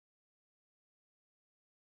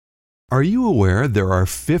Are you aware there are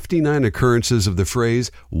 59 occurrences of the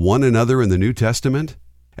phrase one another in the New Testament?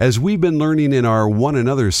 As we've been learning in our One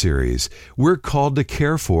Another series, we're called to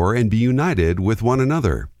care for and be united with one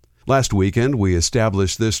another. Last weekend, we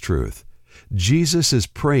established this truth. Jesus is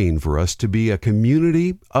praying for us to be a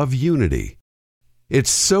community of unity.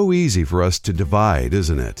 It's so easy for us to divide,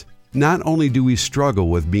 isn't it? Not only do we struggle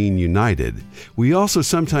with being united, we also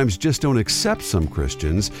sometimes just don't accept some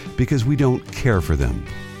Christians because we don't care for them.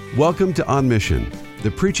 Welcome to On Mission,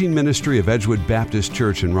 the preaching ministry of Edgewood Baptist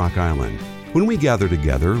Church in Rock Island. When we gather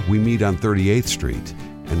together, we meet on 38th Street,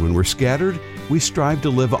 and when we're scattered, we strive to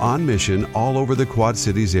live on mission all over the Quad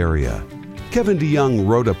Cities area. Kevin DeYoung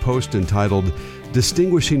wrote a post entitled,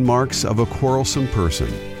 Distinguishing Marks of a Quarrelsome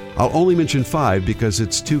Person. I'll only mention 5 because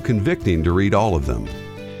it's too convicting to read all of them.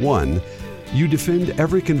 1. You defend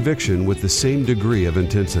every conviction with the same degree of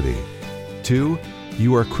intensity. 2.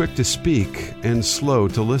 You are quick to speak and slow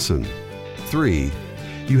to listen. 3.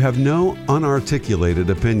 You have no unarticulated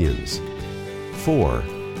opinions. 4.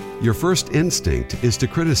 Your first instinct is to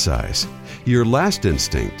criticize. Your last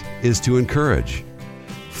instinct is to encourage.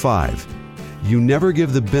 5. You never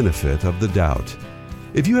give the benefit of the doubt.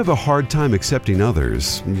 If you have a hard time accepting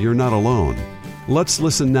others, you're not alone. Let's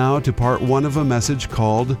listen now to part 1 of a message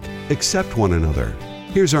called Accept One Another.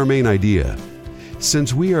 Here's our main idea.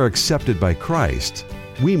 Since we are accepted by Christ,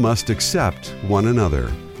 we must accept one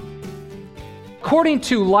another. According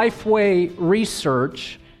to Lifeway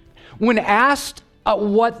research, when asked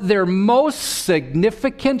what their most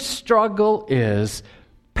significant struggle is,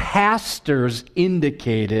 pastors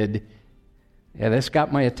indicated, this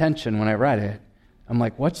got my attention when I read it. I'm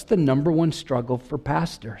like, what's the number one struggle for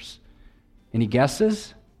pastors? Any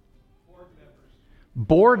guesses?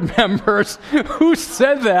 Board members. Who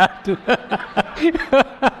said that?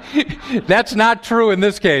 That's not true in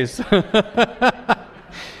this case.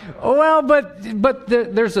 Well, but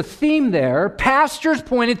there's a theme there. Pastors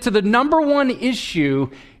pointed to the number one issue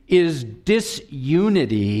is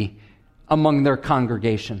disunity among their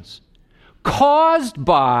congregations, caused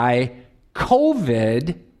by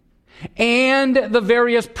COVID and the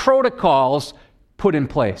various protocols put in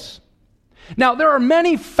place. Now, there are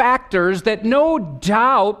many factors that no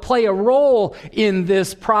doubt play a role in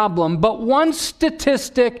this problem, but one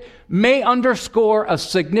statistic may underscore a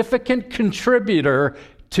significant contributor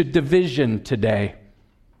to division today.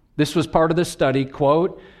 This was part of the study,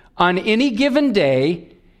 quote, on any given day,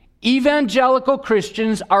 evangelical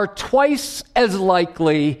Christians are twice as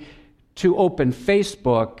likely to open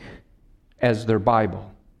Facebook as their Bible.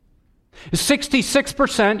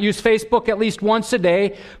 66% use Facebook at least once a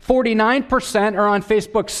day. 49% are on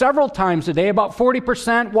Facebook several times a day. About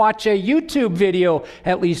 40% watch a YouTube video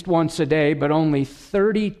at least once a day, but only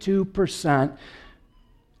 32%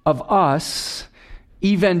 of us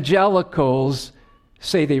evangelicals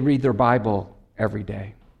say they read their Bible every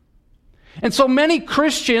day. And so many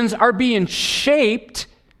Christians are being shaped,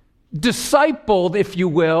 discipled, if you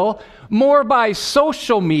will, more by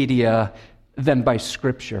social media than by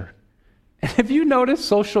Scripture. And have you noticed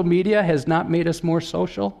social media has not made us more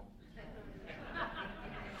social?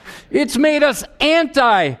 It's made us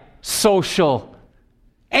anti-social,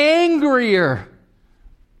 angrier,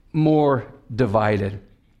 more divided.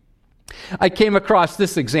 I came across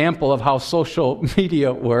this example of how social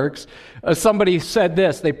media works. Somebody said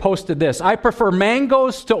this, they posted this, I prefer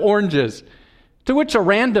mangoes to oranges, to which a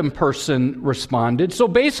random person responded, so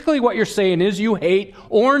basically what you're saying is you hate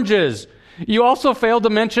oranges. You also failed to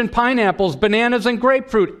mention pineapples, bananas, and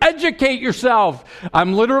grapefruit. Educate yourself.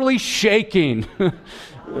 I'm literally shaking.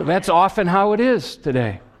 That's often how it is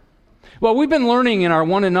today. Well, we've been learning in our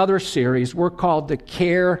One Another series, we're called to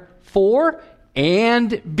care for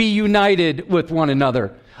and be united with one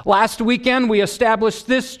another. Last weekend, we established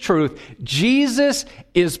this truth. Jesus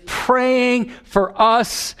is praying for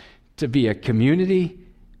us to be a community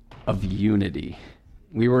of unity.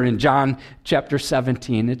 We were in John chapter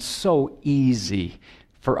 17. It's so easy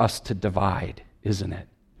for us to divide, isn't it?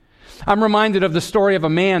 I'm reminded of the story of a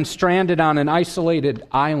man stranded on an isolated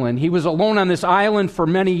island. He was alone on this island for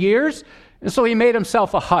many years, and so he made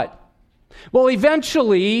himself a hut. Well,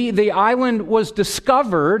 eventually, the island was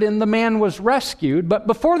discovered and the man was rescued, but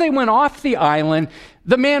before they went off the island,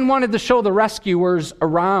 the man wanted to show the rescuers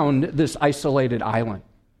around this isolated island.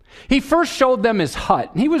 He first showed them his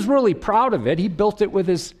hut. He was really proud of it. He built it with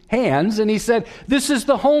his hands, and he said, this is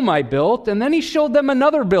the home I built. And then he showed them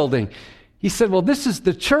another building. He said, well, this is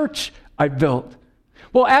the church I built.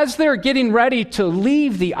 Well, as they're getting ready to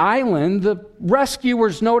leave the island, the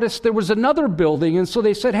rescuers noticed there was another building, and so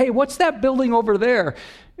they said, hey, what's that building over there?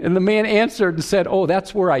 And the man answered and said, oh,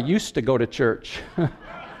 that's where I used to go to church.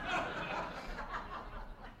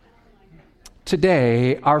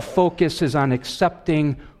 today, our focus is on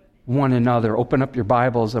accepting one another. Open up your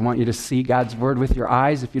Bibles. I want you to see God's Word with your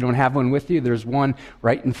eyes. If you don't have one with you, there's one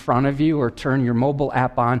right in front of you, or turn your mobile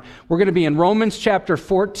app on. We're going to be in Romans chapter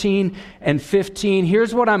 14 and 15.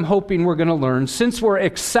 Here's what I'm hoping we're going to learn. Since we're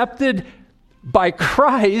accepted by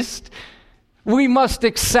Christ, we must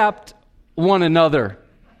accept one another.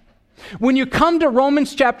 When you come to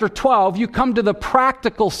Romans chapter 12, you come to the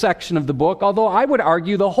practical section of the book, although I would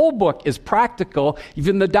argue the whole book is practical,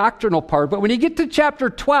 even the doctrinal part. But when you get to chapter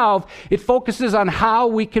 12, it focuses on how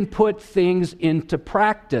we can put things into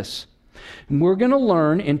practice. And we're going to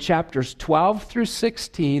learn in chapters 12 through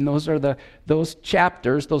 16, those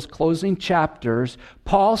chapters, those closing chapters,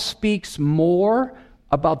 Paul speaks more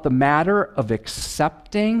about the matter of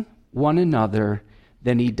accepting one another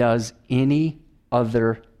than he does any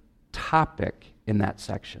other topic in that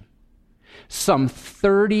section. Some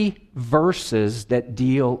 30 verses that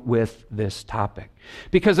deal with this topic.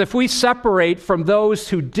 Because if we separate from those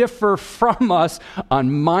who differ from us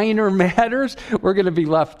on minor matters, we're going to be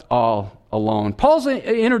left all alone. Paul's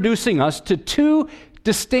introducing us to two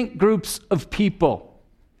distinct groups of people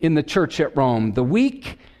in the church at Rome, the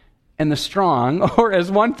weak and the strong, or as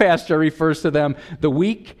one pastor refers to them, the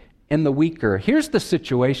weak and the weaker. Here's the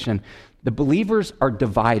situation. The believers are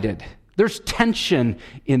divided. There's tension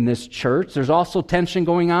in this church. There's also tension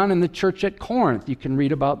going on in the church at Corinth. You can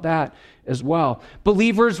read about that as well.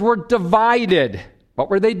 Believers were divided.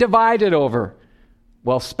 What were they divided over?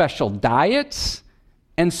 Well, special diets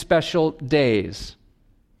and special days.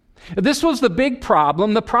 This was the big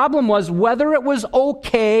problem. The problem was whether it was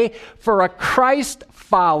okay for a Christ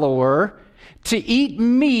follower to eat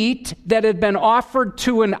meat that had been offered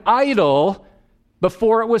to an idol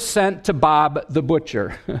before it was sent to Bob the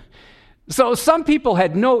butcher. So some people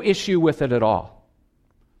had no issue with it at all,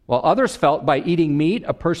 while others felt by eating meat,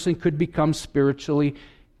 a person could become spiritually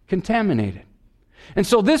contaminated. And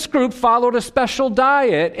so this group followed a special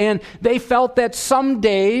diet, and they felt that some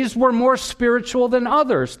days were more spiritual than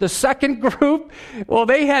others. The second group, well,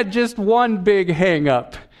 they had just one big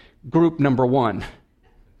hang-up, group number one.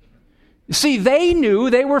 See, they knew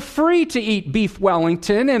they were free to eat beef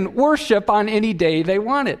Wellington and worship on any day they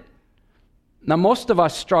wanted. Now, most of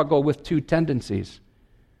us struggle with two tendencies.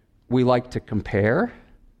 We like to compare,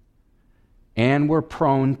 and we're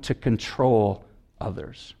prone to control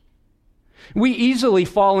others. We easily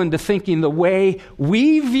fall into thinking the way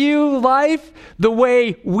we view life, the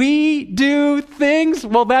way we do things,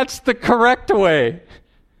 well, that's the correct way.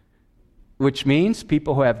 Which means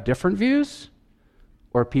people who have different views,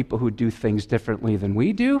 or people who do things differently than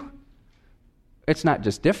we do, it's not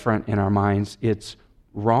just different in our minds, it's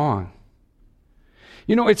wrong.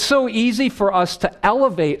 You know, it's so easy for us to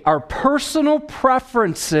elevate our personal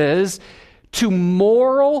preferences to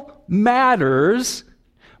moral matters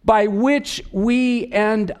by which we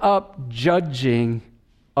end up judging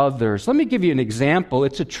others. Let me give you an example.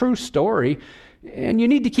 It's a true story. And you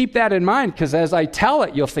need to keep that in mind, because as I tell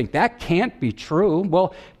it, you'll think that can't be true.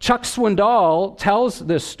 Well, Chuck Swindoll tells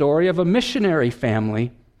this story of a missionary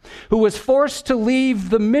family who was forced to leave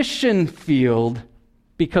the mission field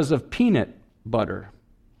because of peanut butter.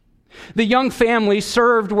 The young family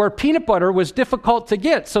served where peanut butter was difficult to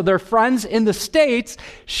get, so their friends in the States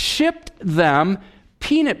shipped them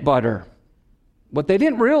peanut butter. What they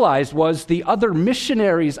didn't realize was the other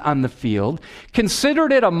missionaries on the field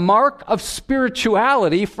considered it a mark of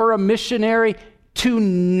spirituality for a missionary to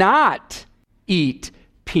not eat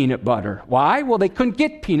peanut butter. Why? Well, they couldn't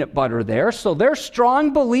get peanut butter there, so their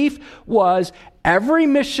strong belief was every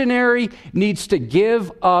missionary needs to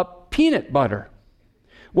give up peanut butter.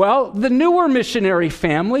 Well, the newer missionary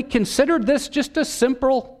family considered this just a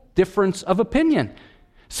simple difference of opinion,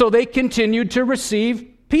 so they continued to receive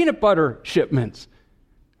peanut butter shipments.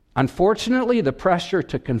 Unfortunately, the pressure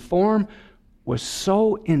to conform was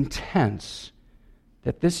so intense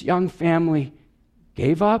that this young family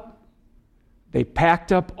gave up. They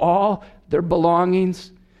packed up all their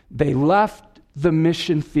belongings. They left the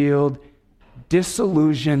mission field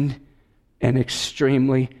disillusioned and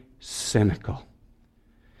extremely cynical.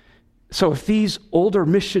 So if these older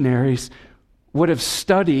missionaries would have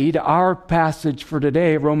studied our passage for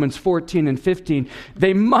today, Romans 14 and 15,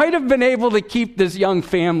 they might have been able to keep this young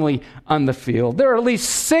family on the field. There are at least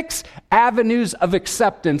 6 avenues of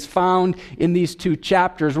acceptance found in these 2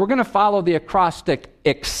 chapters. We're going to follow the acrostic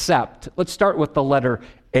accept. Let's start with the letter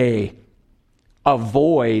A.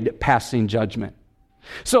 Avoid passing judgment.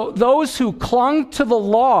 So those who clung to the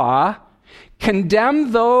law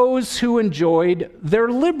condemned those who enjoyed their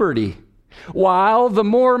liberty, while the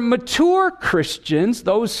more mature Christians,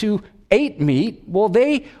 those who ate meat, well,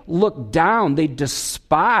 they looked down, they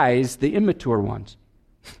despised the immature ones.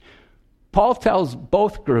 Paul tells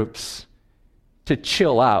both groups to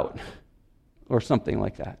chill out, or something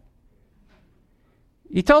like that.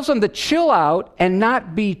 He tells them to chill out and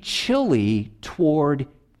not be chilly toward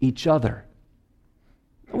each other.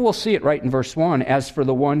 We'll see it right in verse 1. As for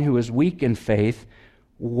the one who is weak in faith,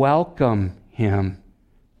 welcome him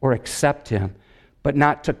or accept him, but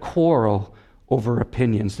not to quarrel over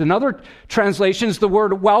opinions. In other translations, the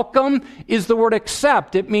word welcome is the word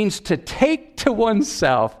accept. It means to take to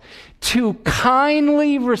oneself, to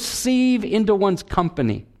kindly receive into one's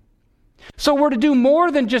company. So we're to do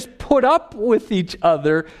more than just put up with each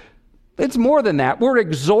other. It's more than that. We're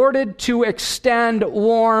exhorted to extend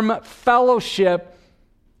warm fellowship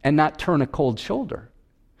and not turn a cold shoulder.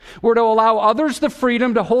 We're to allow others the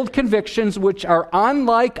freedom to hold convictions which are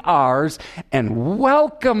unlike ours and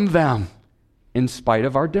welcome them in spite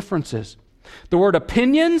of our differences. The word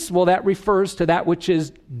opinions, well, that refers to that which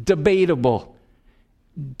is debatable,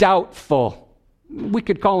 doubtful. We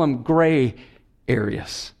could call them gray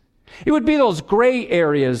areas. It would be those gray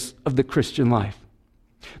areas of the Christian life.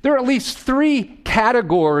 There are at least 3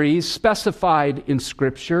 categories specified in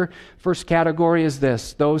Scripture. First category is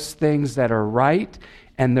this: those things that are right,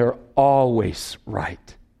 and they're always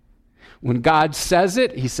right. When God says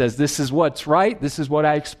it, he says, this is what's right, this is what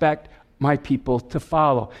I expect my people to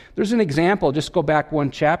follow. There's an example. Just go back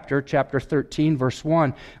one chapter 13, verse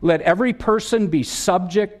 1. Let every person be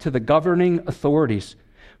subject to the governing authorities.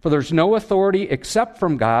 For there's no authority except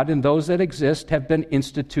from God, and those that exist have been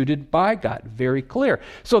instituted by God. Very clear.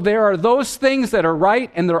 So there are those things that are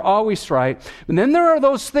right, and they're always right. And then there are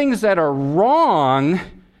those things that are wrong,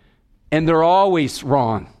 and they're always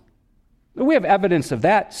wrong. We have evidence of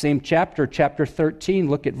that. Same chapter 13.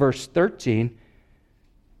 Look at verse 13.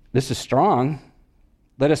 This is strong.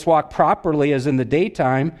 Let us walk properly as in the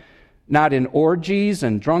daytime, not in orgies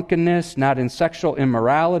and drunkenness, not in sexual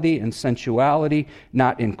immorality and sensuality,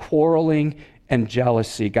 not in quarreling and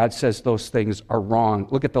jealousy. God says those things are wrong.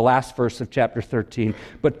 Look at the last verse of chapter 13.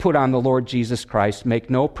 But put on the Lord Jesus Christ, make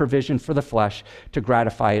no provision for the flesh to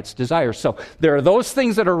gratify its desires. So there are those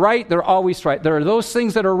things that are right, they're always right. There are those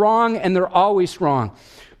things that are wrong, and they're always wrong.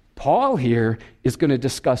 Paul here is going to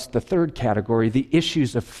discuss the third category, the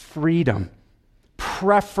issues of freedom,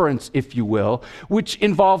 preference, if you will, which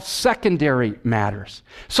involves secondary matters.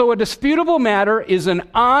 So a disputable matter is an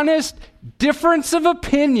honest difference of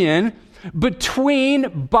opinion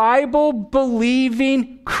between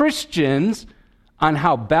Bible-believing Christians on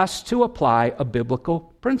how best to apply a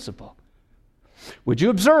biblical principle. Would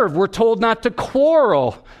you observe, we're told not to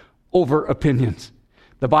quarrel over opinions.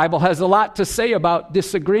 The Bible has a lot to say about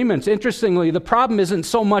disagreements. Interestingly, the problem isn't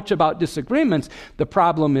so much about disagreements, the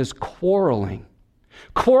problem is quarreling.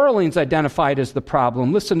 Quarreling is identified as the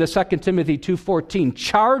problem. Listen to 2 Timothy 2:14.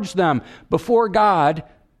 Charge them before God.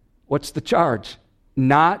 What's the charge?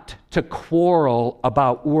 Not to quarrel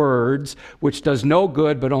about words, which does no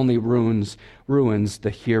good but only ruins the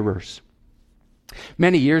hearers.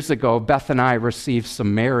 Many years ago, Beth and I received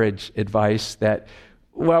some marriage advice that,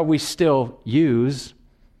 well, we still use.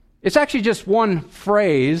 It's actually just one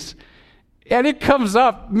phrase, and it comes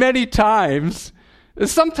up many times.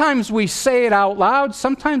 Sometimes we say it out loud.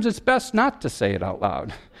 Sometimes it's best not to say it out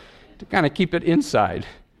loud, to kind of keep it inside.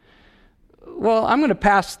 Well, I'm going to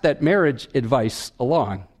pass that marriage advice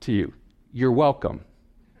along to you. You're welcome.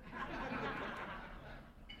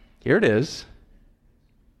 Here it is.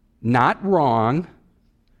 Not wrong,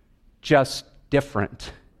 just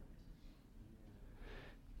different.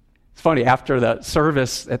 It's funny, after the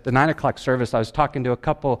service, at the 9 o'clock service, I was talking to a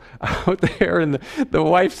couple out there, and the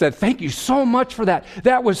wife said, "Thank you so much for that.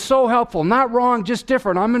 That was so helpful. Not wrong, just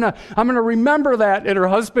different. I'm gonna remember that." And her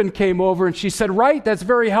husband came over, and she said, "Right, that's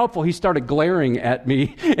very helpful." He started glaring at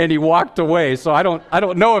me, and he walked away. So I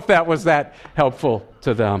don't know if that was that helpful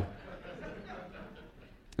to them.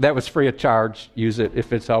 That was free of charge. Use it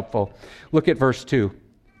if it's helpful. Look at verse 2.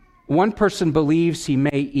 One person believes he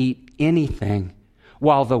may eat anything,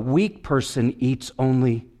 while the weak person eats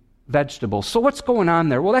only vegetables. So what's going on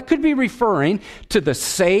there? Well, that could be referring to the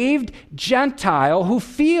saved Gentile who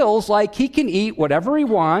feels like he can eat whatever he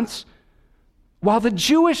wants, while the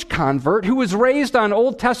Jewish convert who was raised on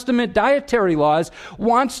Old Testament dietary laws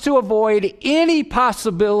wants to avoid any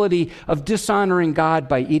possibility of dishonoring God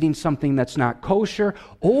by eating something that's not kosher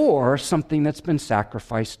or something that's been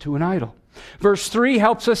sacrificed to an idol. Verse 3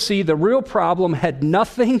 helps us see the real problem had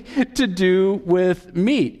nothing to do with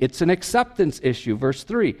meat. It's an acceptance issue. Verse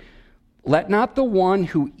 3, let not the one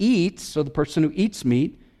who eats, so the person who eats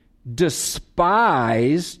meat,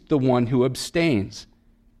 despise the one who abstains.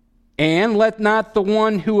 And let not the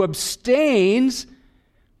one who abstains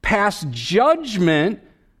pass judgment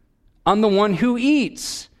on the one who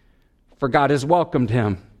eats, for God has welcomed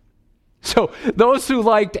him. So those who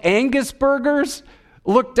liked Angus burgers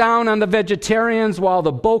looked down on the vegetarians, while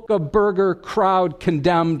the Boca burger crowd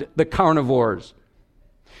condemned the carnivores.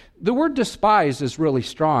 The word despise is really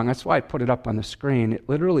strong. That's why I put it up on the screen. It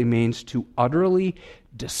literally means to utterly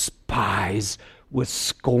despise with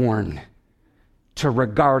scorn, to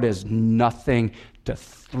regard as nothing, to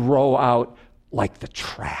throw out like the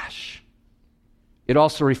trash. It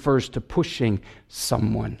also refers to pushing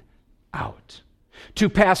someone out. To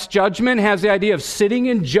pass judgment has the idea of sitting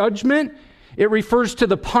in judgment. It refers to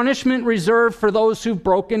the punishment reserved for those who've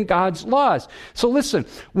broken God's laws. So listen,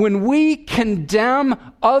 when we condemn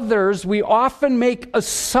others, we often make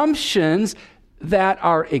assumptions that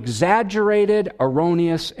are exaggerated,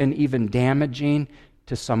 erroneous, and even damaging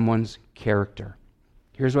to someone's character.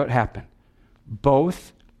 Here's what happened.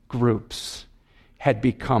 Both groups had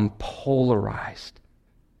become polarized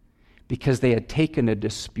because they had taken a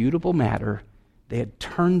disputable matter, they had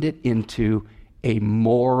turned it into a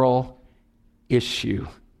moral issue.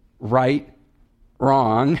 Right,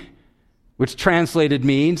 wrong, which translated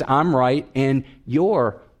means I'm right and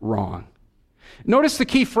you're wrong. Notice the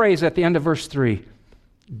key phrase at the end of verse 3.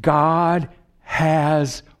 God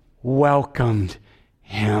has welcomed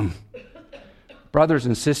him. Brothers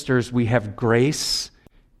and sisters, we have grace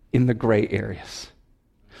in the gray areas.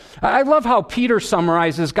 I love how Peter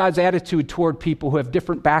summarizes God's attitude toward people who have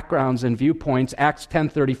different backgrounds and viewpoints. Acts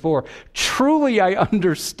 10:34. Truly I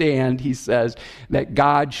understand, he says, that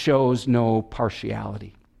God shows no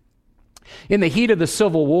partiality. In the heat of the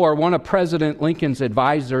Civil War, one of President Lincoln's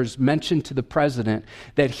advisors mentioned to the president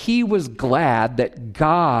that he was glad that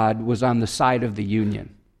God was on the side of the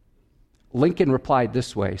Union. Lincoln replied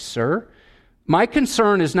this way, "Sir, my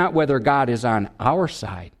concern is not whether God is on our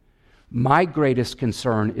side. My greatest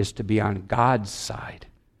concern is to be on God's side,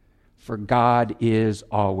 for God is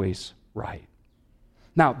always right."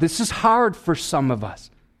 Now, this is hard for some of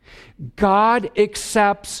us. God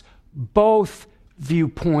accepts both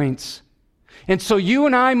viewpoints. And so you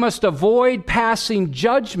and I must avoid passing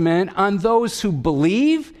judgment on those who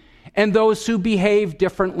believe and those who behave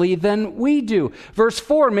differently than we do. Verse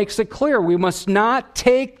 4 makes it clear we must not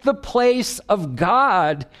take the place of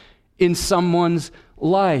God in someone's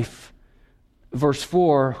life. Verse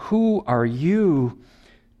 4, who are you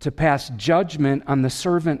to pass judgment on the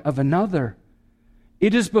servant of another?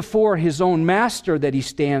 It is before his own master that he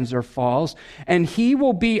stands or falls, and he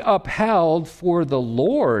will be upheld, for the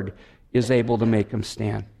Lord is able to make him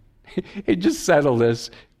stand. Hey, just settle this.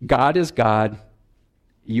 God is God.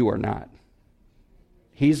 You are not.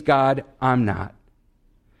 He's God. I'm not.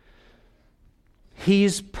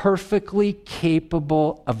 He's perfectly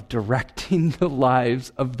capable of directing the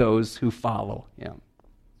lives of those who follow him.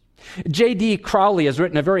 J.D. Crowley has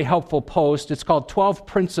written a very helpful post. It's called 12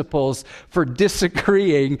 Principles for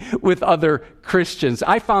Disagreeing with Other Christians.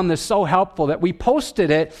 I found this so helpful that we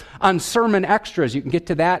posted it on Sermon Extras. You can get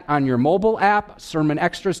to that on your mobile app, Sermon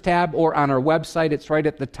Extras tab, or on our website. It's right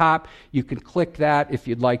at the top. You can click that if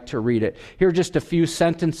you'd like to read it. Here are just a few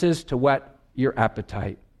sentences to whet your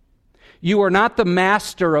appetite. You are not the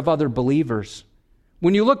master of other believers.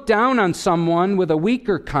 When you look down on someone with a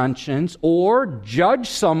weaker conscience or judge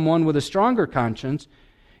someone with a stronger conscience,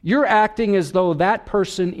 you're acting as though that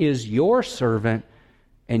person is your servant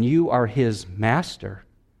and you are his master.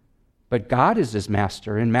 But God is his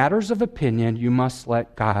master. In matters of opinion, you must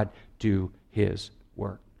let God do his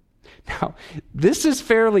work. Now, this is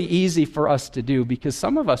fairly easy for us to do because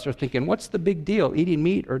some of us are thinking, what's the big deal, eating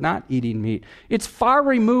meat or not eating meat? It's far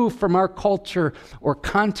removed from our culture or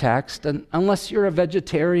context, unless you're a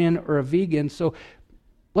vegetarian or a vegan. So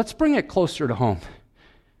let's bring it closer to home.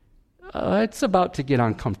 It's about to get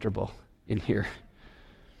uncomfortable in here.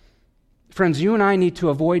 Friends, you and I need to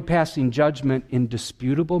avoid passing judgment in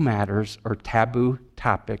disputable matters or taboo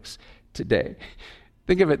topics today.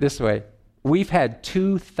 Think of it this way. We've had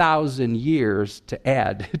 2,000 years to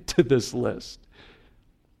add to this list.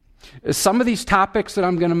 Some of these topics that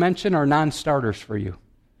I'm going to mention are non-starters for you.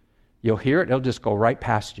 You'll hear it, it'll just go right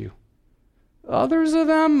past you. Others of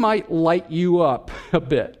them might light you up a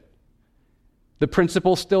bit. The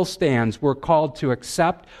principle still stands. We're called to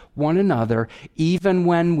accept one another even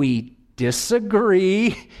when we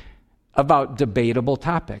disagree about debatable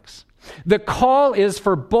topics. The call is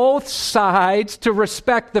for both sides to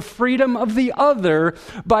respect the freedom of the other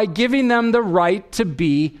by giving them the right to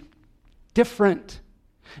be different.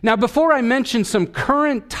 Now, before I mention some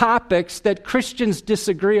current topics that Christians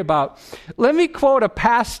disagree about, let me quote a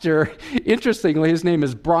pastor. Interestingly, his name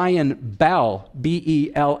is Brian Bell,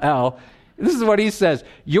 B-E-L-L. This is what he says: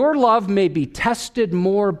 "Your love may be tested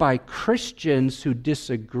more by Christians who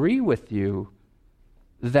disagree with you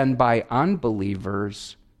than by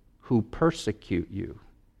unbelievers who persecute you.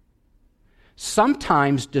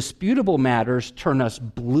 Sometimes disputable matters turn us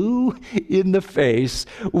blue in the face,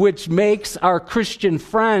 which makes our Christian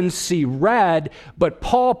friends see red, but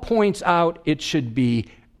Paul points out it should be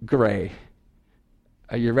gray."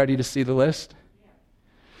 Are you ready to see the list?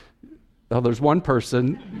 Oh, there's one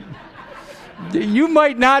person. You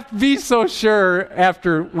might not be so sure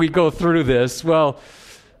after we go through this. Well,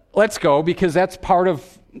 let's go, because that's part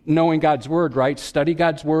of knowing God's Word, right? Study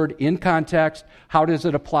God's Word in context. How does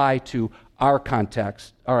it apply to our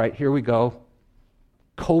context? All right, here we go.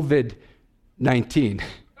 COVID-19.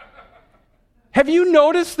 Have you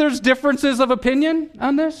noticed there's differences of opinion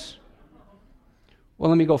on this? Well,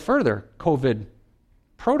 let me go further. COVID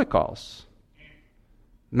protocols,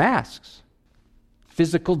 masks,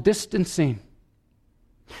 physical distancing.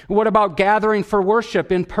 What about gathering for worship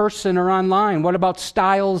in person or online? What about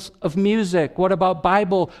styles of music? What about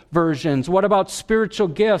Bible versions? What about spiritual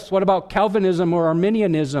gifts? What about Calvinism or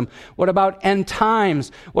Arminianism? What about end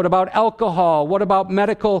times? What about alcohol? What about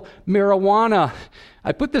medical marijuana?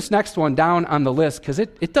 I put this next one down on the list because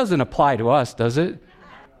it doesn't apply to us, does it?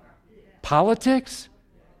 Politics?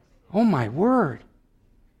 Oh my word.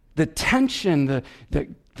 The tension, the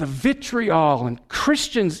vitriol, and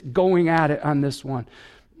Christians going at it on this one.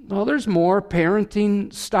 Well, there's more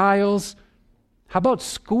parenting styles. How about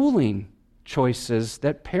schooling choices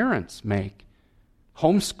that parents make?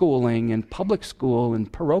 Homeschooling and public school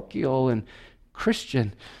and parochial and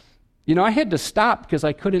Christian. You know, I had to stop because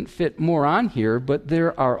I couldn't fit more on here, but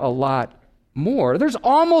there are a lot more. There's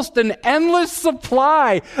almost an endless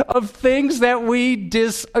supply of things that we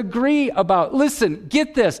disagree about. Listen,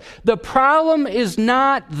 get this. The problem is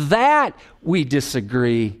not that we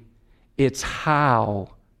disagree, it's how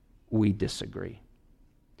we disagree.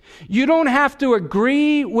 You don't have to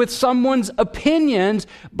agree with someone's opinions,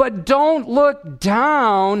 but don't look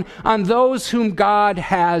down on those whom God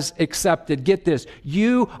has accepted. Get this.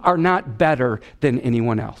 You are not better than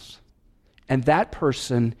anyone else. And that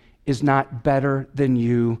person is not better than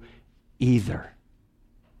you either.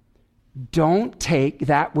 Don't take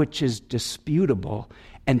that which is disputable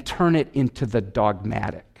and turn it into the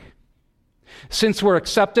dogmatic. Since we're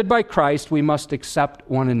accepted by Christ, we must accept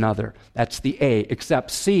one another. That's the A.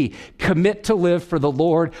 Accept. C. Commit to live for the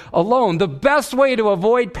Lord alone. The best way to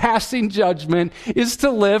avoid passing judgment is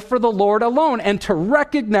to live for the Lord alone and to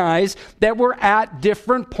recognize that we're at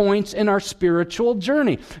different points in our spiritual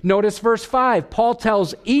journey. Notice verse 5. Paul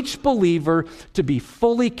tells each believer to be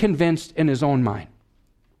fully convinced in his own mind.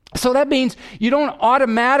 So that means you don't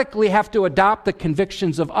automatically have to adopt the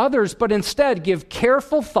convictions of others, but instead give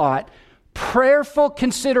careful thought, prayerful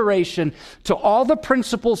consideration to all the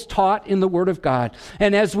principles taught in the Word of God.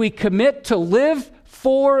 And as we commit to live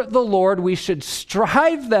for the Lord, we should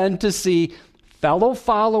strive then to see fellow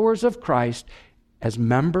followers of Christ as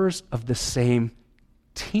members of the same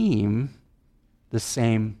team, the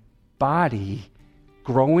same body,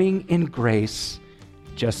 growing in grace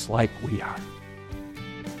just like we are.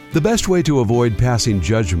 The best way to avoid passing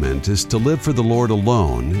judgment is to live for the Lord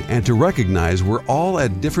alone and to recognize we're all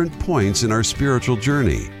at different points in our spiritual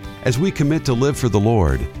journey. As we commit to live for the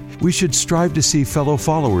Lord, we should strive to see fellow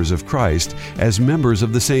followers of Christ as members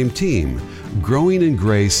of the same team, growing in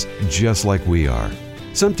grace just like we are.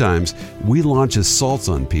 Sometimes we launch assaults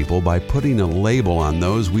on people by putting a label on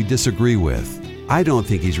those we disagree with. I don't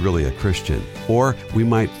think he's really a Christian. Or we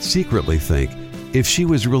might secretly think, if she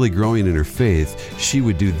was really growing in her faith, she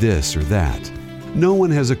would do this or that. No one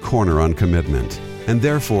has a corner on commitment, and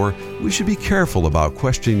therefore we should be careful about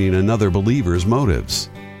questioning another believer's motives.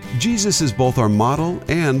 Jesus is both our model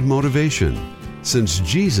and motivation. Since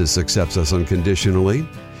Jesus accepts us unconditionally,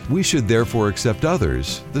 we should therefore accept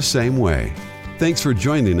others the same way. Thanks for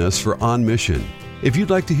joining us for On Mission. If you'd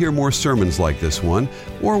like to hear more sermons like this one,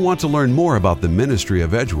 or want to learn more about the ministry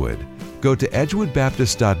of Edgewood, go to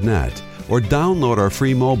edgewoodbaptist.net or download our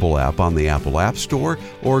free mobile app on the Apple App Store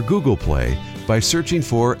or Google Play by searching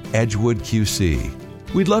for Edgewood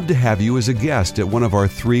QC. We'd love to have you as a guest at one of our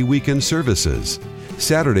 3 weekend services,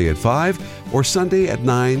 Saturday at 5 or Sunday at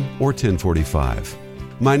 9 or 10:45.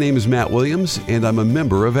 My name is Matt Williams, and I'm a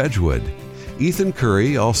member of Edgewood. Ethan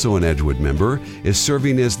Curry, also an Edgewood member, is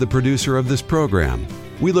serving as the producer of this program.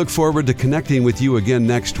 We look forward to connecting with you again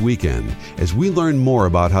next weekend as we learn more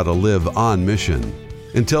about how to live on mission.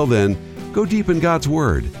 Until then, Go deep in God's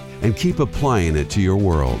Word and keep applying it to your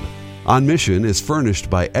world. On Mission is furnished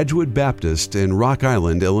by Edgewood Baptist in Rock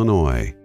Island, Illinois.